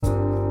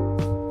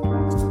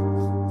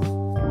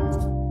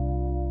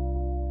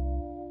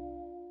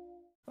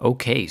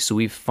Okay, so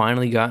we've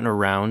finally gotten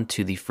around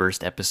to the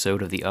first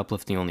episode of the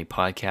Uplifting Only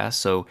podcast.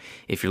 So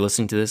if you're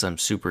listening to this, I'm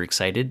super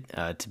excited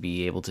to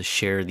be able to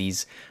share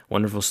these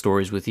wonderful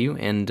stories with you.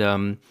 And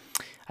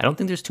I don't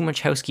think there's too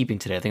much housekeeping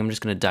today. I think I'm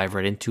just going to dive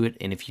right into it.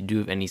 And if you do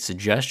have any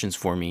suggestions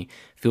for me,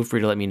 feel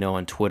free to let me know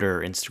on Twitter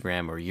or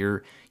Instagram or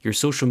your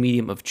social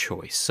medium of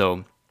choice.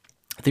 So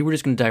I think we're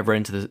just going to dive right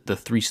into the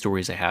three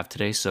stories I have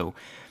today. So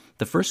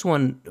the first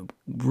one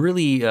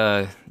really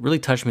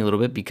touched me a little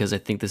bit because I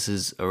think this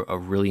is a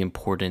really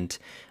important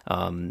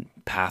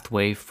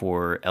pathway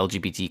for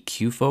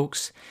LGBTQ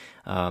folks.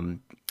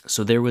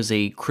 So there was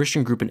a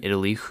Christian group in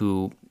Italy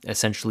who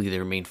essentially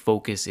their main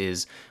focus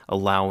is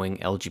allowing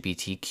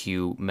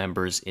LGBTQ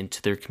members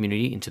into their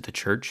community, into the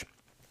church.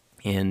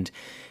 And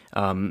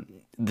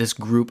this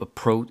group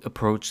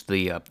approached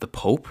the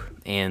Pope,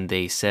 and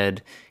they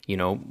said,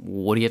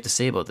 what do you have to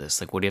say about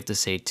this? Like, what do you have to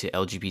say to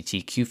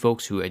LGBTQ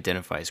folks who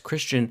identify as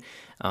Christian,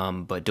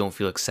 but don't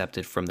feel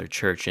accepted from their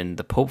church? And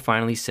the Pope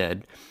finally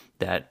said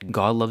that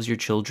God loves your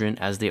children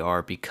as they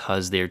are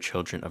because they're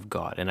children of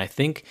God. And I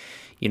think,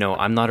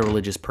 I'm not a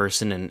religious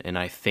person, and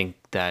I think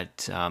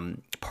that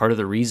part of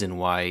the reason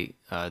why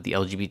the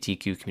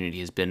LGBTQ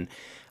community has been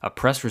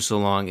oppressed for so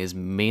long is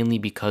mainly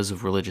because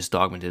of religious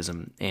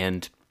dogmatism.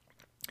 And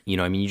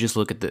you just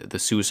look at the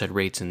suicide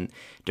rates and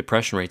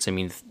depression rates. I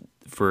mean,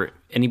 for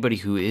anybody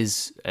who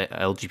is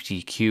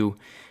LGBTQ,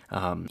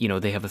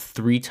 they have a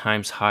 3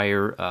 times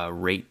higher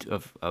rate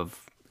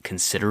of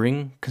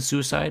considering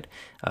suicide,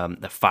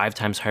 a 5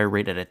 times higher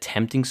rate at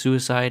attempting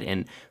suicide,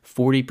 and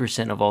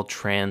 40% of all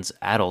trans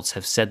adults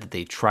have said that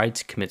they tried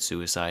to commit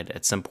suicide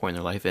at some point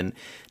in their life, and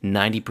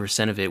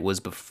 90% of it was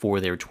before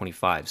they were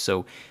 25.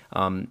 So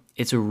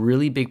it's a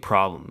really big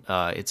problem.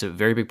 It's a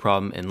very big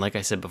problem, and like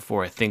I said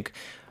before, I think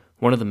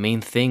one of the main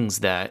things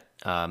that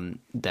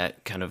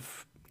that kind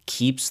of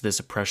keeps this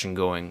oppression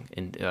going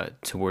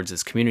towards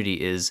this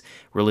community is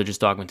religious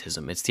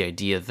dogmatism. It's the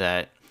idea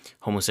that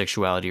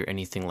homosexuality or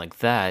anything like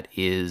that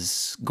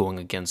is going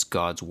against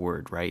God's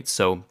word, right?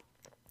 So,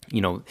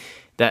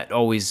 that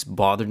always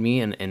bothered me,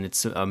 and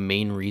it's a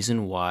main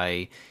reason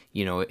why,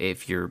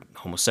 if you're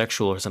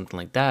homosexual or something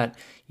like that,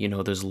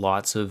 there's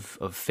lots of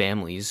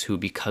families who,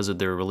 because of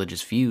their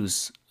religious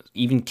views,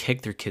 even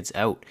kick their kids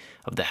out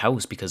of the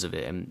house because of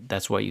it. And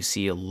that's why you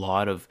see a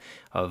lot of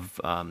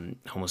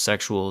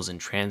homosexuals and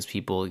trans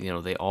people,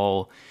 they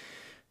all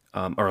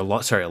a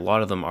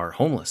lot of them are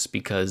homeless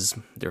because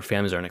their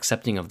families aren't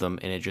accepting of them,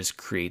 and it just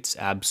creates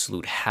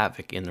absolute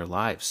havoc in their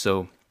lives.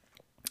 So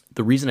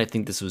the reason I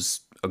think this was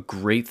a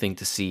great thing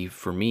to see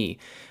for me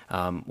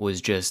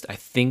was just, I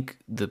think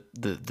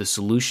the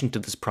solution to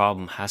this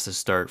problem has to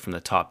start from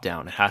the top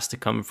down. It has to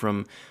come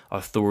from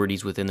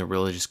authorities within the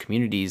religious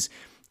communities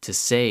to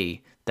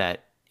say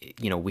that,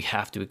 we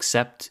have to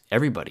accept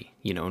everybody,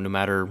 no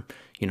matter,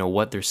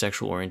 what their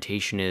sexual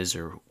orientation is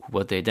or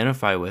what they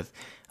identify with.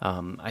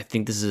 I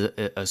think this is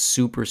a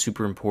super,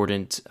 super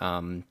important,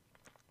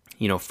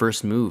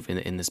 first move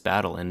in this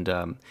battle.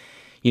 And,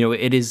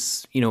 it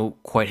is,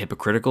 quite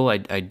hypocritical.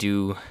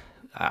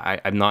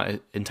 I'm not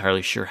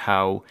entirely sure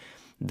how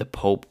the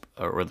Pope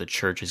or the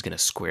church is going to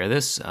square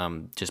this,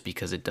 just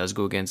because it does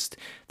go against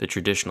the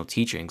traditional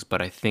teachings.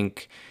 But I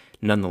think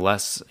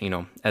nonetheless,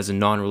 as a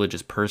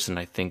non-religious person,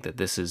 I think that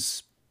this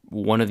is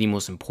one of the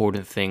most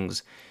important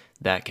things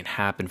that can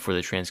happen for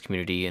the trans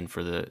community and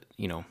for the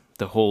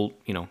whole,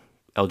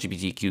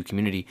 LGBTQ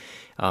community,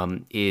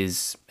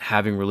 is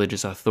having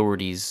religious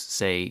authorities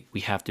say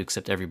we have to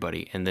accept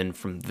everybody. And then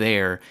from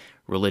there,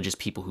 religious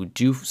people who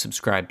do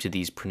subscribe to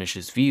these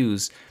pernicious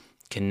views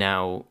can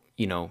now,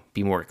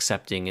 be more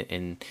accepting.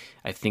 And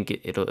I think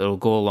it'll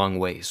go a long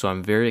way. So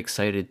I'm very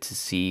excited to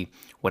see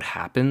what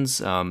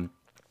happens.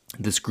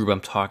 This group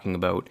I'm talking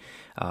about,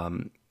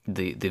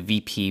 the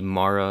VP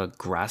Mara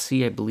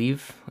Grassi, I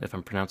believe, if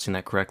I'm pronouncing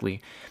that correctly,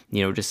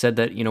 just said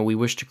that, we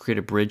wish to create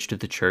a bridge to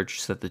the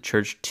church so that the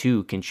church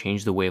too can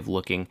change the way of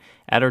looking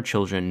at our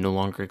children, no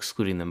longer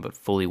excluding them, but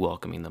fully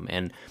welcoming them.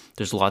 And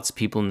there's lots of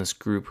people in this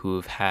group who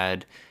have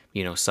had,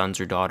 sons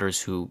or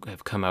daughters who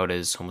have come out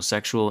as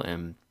homosexual,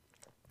 and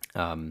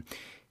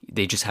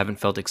they just haven't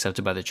felt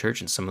accepted by the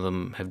church, and some of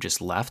them have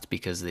just left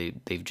because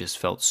they've just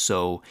felt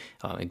so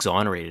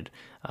exonerated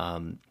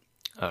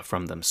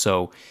from them.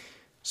 So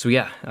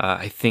yeah,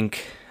 I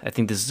think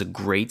this is a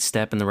great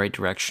step in the right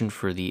direction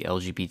for the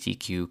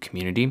LGBTQ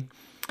community,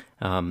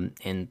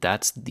 and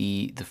that's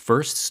the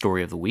first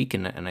story of the week,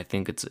 and I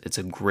think it's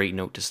a great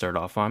note to start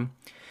off on.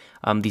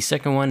 The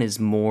second one is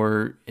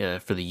more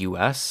for the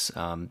U.S.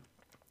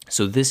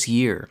 So this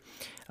year,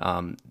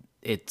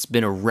 it's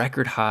been a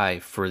record high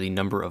for the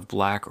number of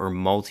Black or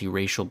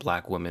multiracial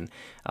Black women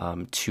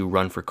to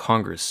run for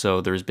Congress.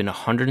 So there's been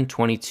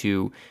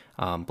 122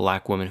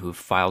 Black women who have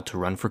filed to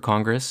run for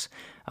Congress.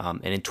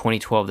 And in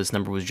 2012, this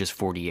number was just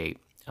 48.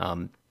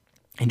 And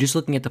just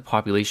looking at the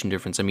population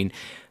difference, I mean,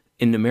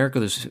 in America,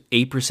 there's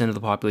 8% of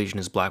the population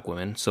is Black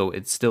women, so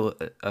it's still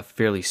a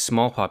fairly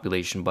small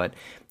population, but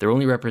they're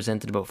only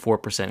represented about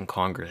 4% in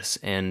Congress.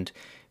 And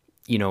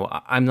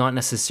I'm not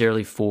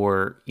necessarily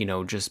for,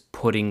 just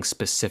putting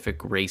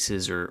specific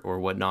races or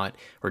whatnot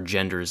or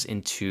genders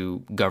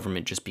into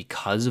government just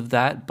because of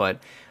that.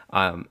 But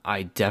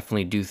I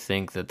definitely do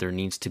think that there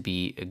needs to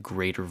be a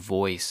greater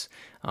voice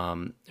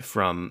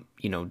from,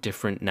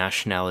 different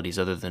nationalities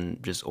other than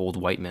just old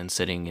white men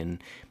sitting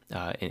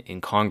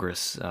in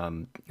Congress,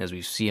 as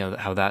we see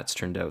how that's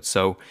turned out.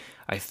 So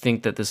I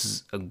think that this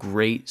is a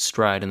great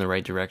stride in the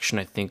right direction.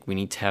 I think we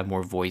need to have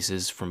more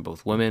voices from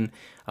both women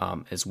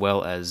as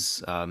well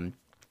as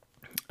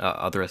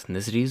other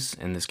ethnicities.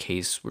 In this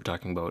case, we're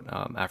talking about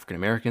African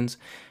Americans.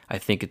 I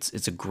think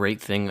it's a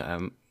great thing.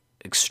 I'm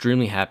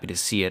extremely happy to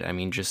see it. I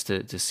mean, just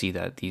to see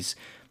that these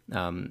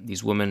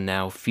women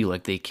now feel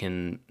like they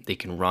can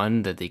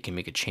run, that they can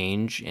make a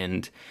change,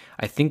 and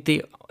I think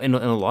they, in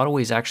a lot of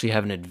ways, actually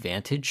have an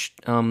advantage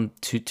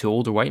to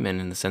older white men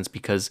in the sense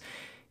because,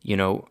 in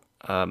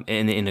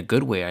a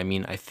good way. I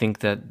mean, I think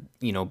that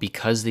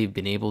because they've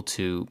been able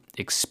to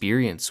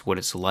experience what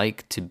it's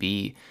like to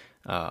be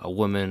a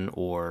woman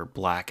or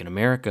black in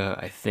America,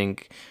 I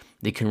think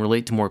they can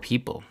relate to more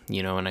people,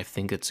 and I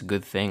think it's a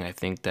good thing. I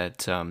think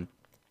that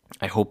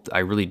I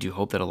really do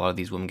hope that a lot of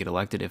these women get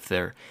elected if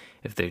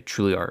they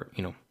truly are,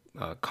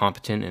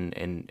 competent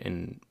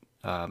and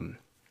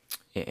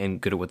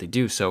good at what they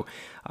do. So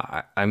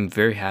I'm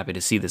very happy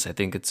to see this. I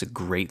think it's a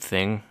great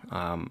thing.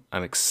 I'm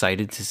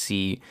excited to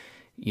see,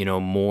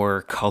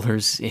 more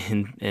colors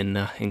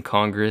in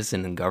Congress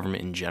and in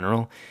government in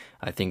general.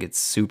 I think it's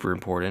super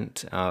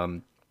important.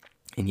 And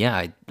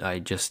yeah,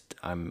 I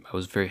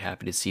was very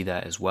happy to see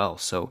that as well.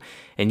 So,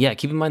 and yeah,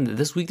 keep in mind that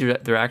this week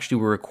there actually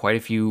were quite a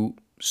few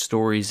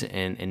stories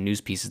and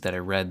news pieces that I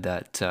read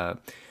that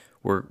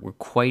were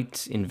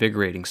quite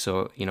invigorating.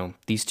 So,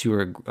 these two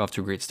are off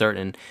to a great start.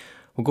 And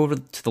we'll go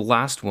to the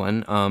last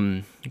one.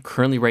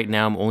 Currently, right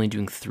now, I'm only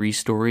doing 3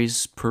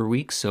 stories per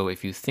week. So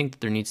if you think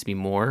that there needs to be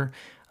more,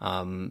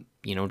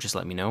 just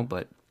let me know.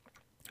 But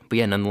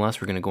yeah,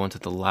 nonetheless, we're going to go into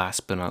the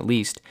last but not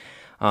least.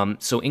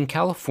 So in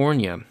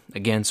California,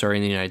 again, sorry,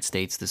 in the United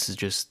States, this is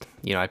just,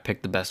 I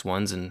picked the best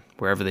ones, and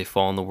wherever they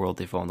fall in the world,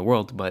 they fall in the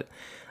world. But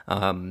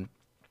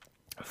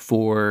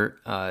for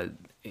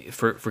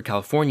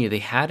California, they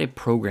had a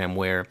program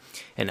where,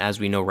 and as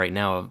we know right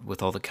now,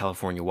 with all the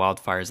California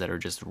wildfires that are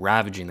just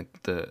ravaging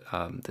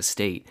the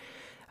state,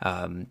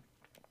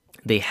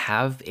 they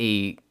have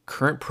a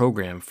current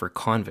program for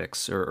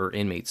convicts or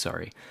inmates,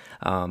 sorry,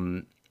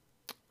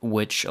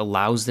 which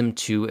allows them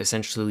to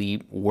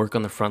essentially work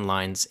on the front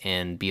lines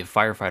and be a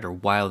firefighter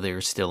while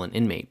they're still an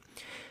inmate.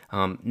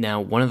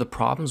 Now, one of the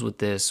problems with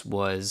this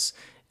was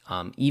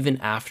even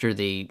after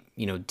they,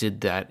 did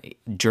that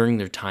during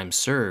their time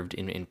served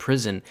in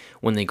prison,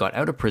 when they got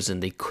out of prison,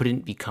 they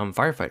couldn't become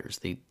firefighters.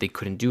 They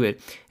couldn't do it,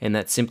 and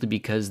that's simply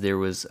because there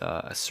was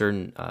a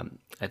certain,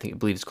 I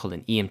believe it's called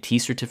an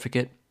EMT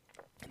certificate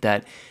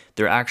that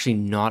they're actually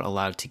not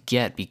allowed to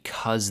get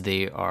because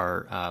they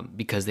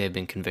have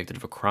been convicted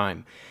of a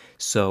crime.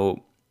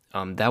 So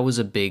that was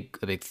a big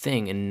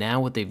thing. And now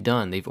what they've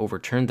done, they've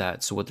overturned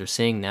that. So what they're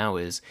saying now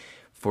is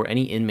for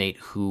any inmate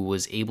who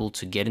was able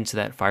to get into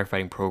that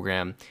firefighting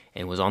program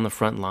and was on the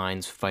front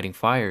lines fighting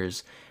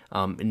fires,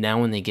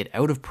 now when they get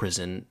out of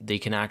prison, they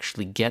can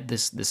actually get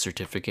this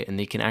certificate and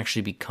they can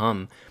actually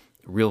become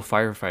real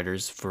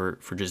firefighters for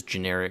just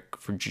generic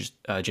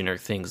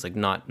things, like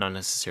not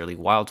necessarily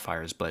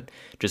wildfires, but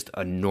just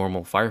a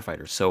normal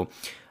firefighter. So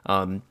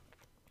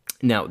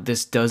now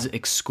this does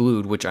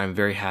exclude, which I'm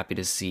very happy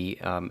to see,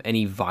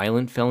 any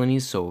violent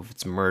felonies. So if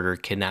it's murder,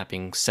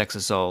 kidnapping, sex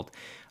assault,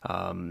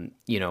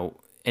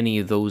 any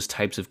of those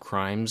types of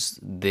crimes,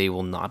 they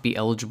will not be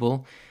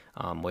eligible,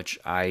 which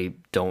I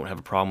don't have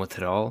a problem with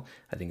at all.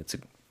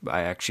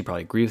 I actually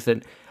probably agree with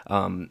it.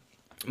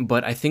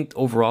 But I think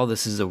overall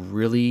this is a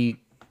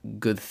really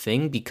good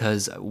thing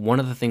because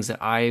one of the things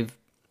that I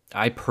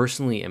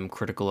personally am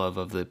critical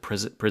of the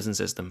prison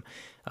system,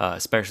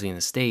 especially in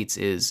the States,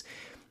 is,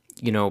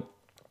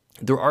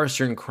 there are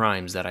certain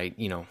crimes that if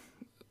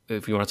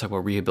you want to talk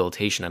about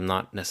rehabilitation, I'm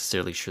not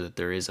necessarily sure that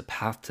there is a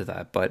path to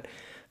that, but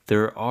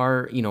there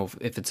are,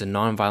 if it's a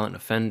nonviolent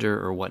offender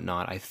or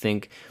whatnot, I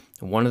think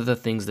one of the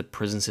things the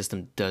prison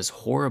system does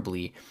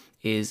horribly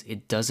is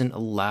it doesn't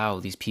allow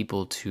these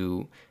people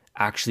to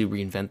actually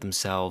reinvent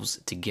themselves,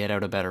 to get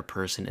out a better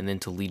person, and then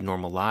to lead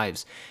normal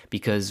lives.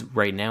 Because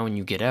right now, when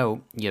you get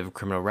out, you have a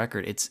criminal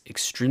record, it's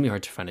extremely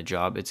hard to find a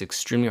job. It's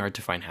extremely hard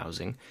to find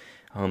housing.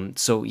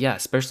 So yeah,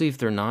 especially if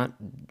they're not,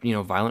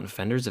 violent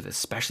offenders,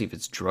 especially if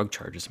it's drug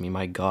charges. I mean,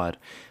 my God,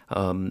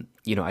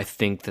 I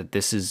think that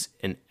this is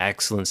an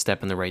excellent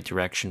step in the right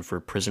direction for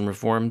prison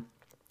reform,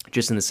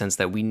 just in the sense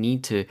that we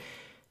need to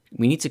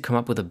come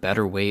up with a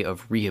better way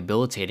of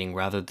rehabilitating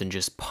rather than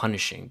just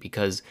punishing,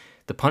 because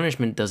the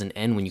punishment doesn't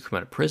end when you come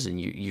out of prison.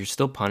 You're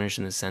still punished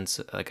in the sense,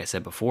 like I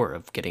said before,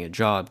 of getting a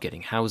job,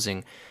 getting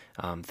housing,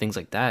 things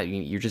like that.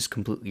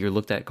 You're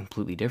looked at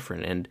completely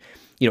different. And,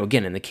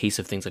 again, in the case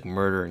of things like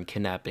murder and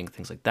kidnapping,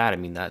 things like that, I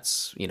mean,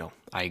 that's,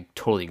 I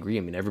totally agree.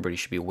 I mean, everybody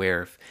should be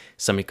aware if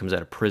somebody comes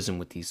out of prison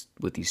with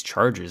these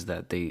charges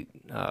that they,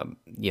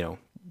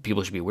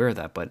 people should be aware of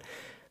that. But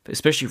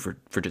especially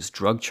for just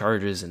drug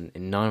charges and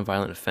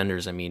nonviolent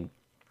offenders. I mean,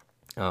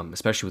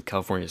 especially with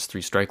California's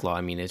three strike law.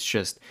 I mean, it's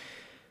just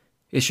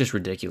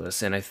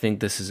ridiculous. And I think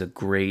this is a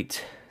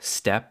great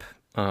step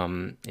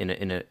in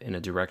a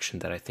direction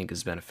that I think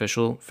is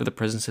beneficial for the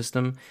prison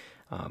system,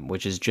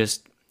 which is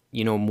just,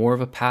 more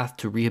of a path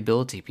to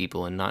rehabilitate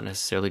people and not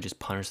necessarily just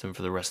punish them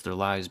for the rest of their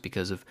lives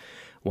because of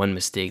one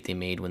mistake they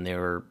made when they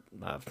were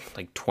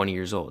like 20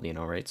 years old,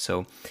 right?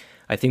 So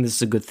I think this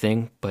is a good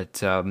thing.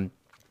 But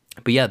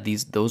yeah,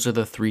 those are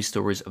the three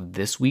stories of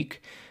this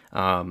week.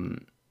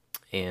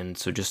 And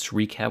so just to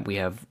recap, we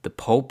have the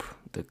Pope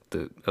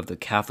of the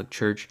Catholic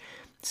Church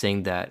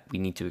saying that we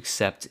need to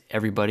accept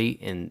everybody,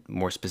 and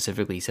more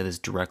specifically, he said this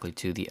directly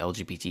to the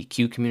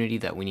LGBTQ community,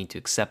 that we need to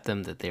accept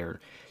them, that they're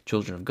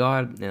children of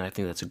God, and I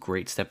think that's a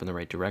great step in the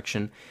right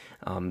direction.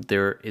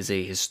 There is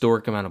a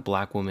historic amount of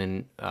Black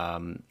women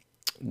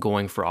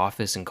going for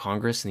office in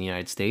Congress in the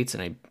United States,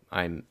 and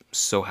I'm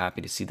so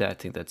happy to see that. I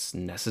think that's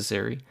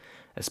necessary,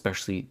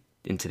 especially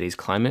in today's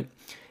climate.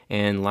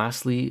 And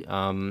lastly,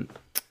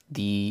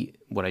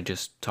 what I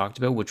just talked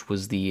about, which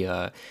was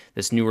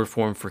this new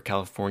reform for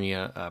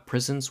California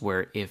prisons,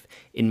 where if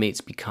inmates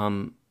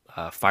become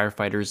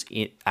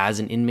firefighters as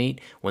an inmate,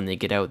 when they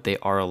get out, they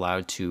are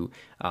allowed to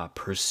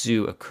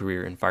pursue a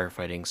career in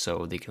firefighting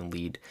so they can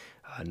lead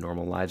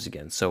normal lives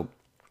again. So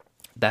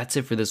that's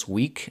it for this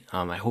week.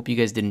 I hope you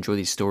guys did enjoy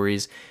these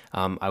stories.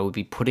 I will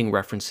be putting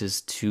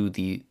references to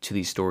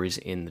these stories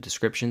in the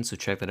description, so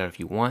check that out if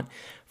you want.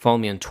 Follow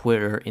me on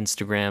Twitter,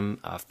 Instagram,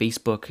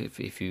 Facebook,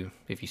 if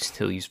you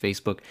still use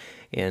Facebook,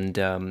 and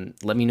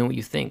let me know what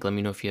you think. Let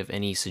me know if you have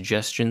any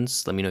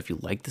suggestions. Let me know if you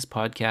like this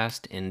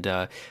podcast,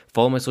 and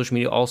follow my social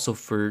media also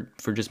for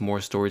just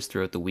more stories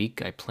throughout the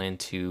week. I plan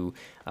to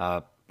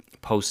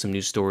post some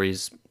news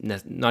stories,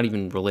 not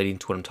even relating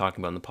to what I'm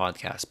talking about in the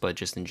podcast, but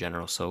just in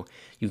general, so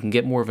you can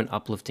get more of an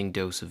uplifting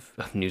dose of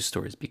news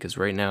stories, because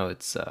right now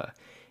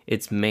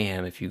it's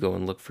mayhem if you go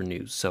and look for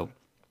news. So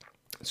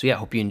yeah, I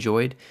hope you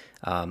enjoyed.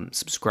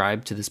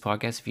 Subscribe to this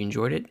podcast if you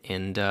enjoyed it,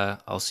 and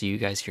I'll see you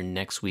guys here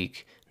next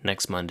week,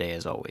 next Monday,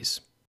 as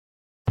always.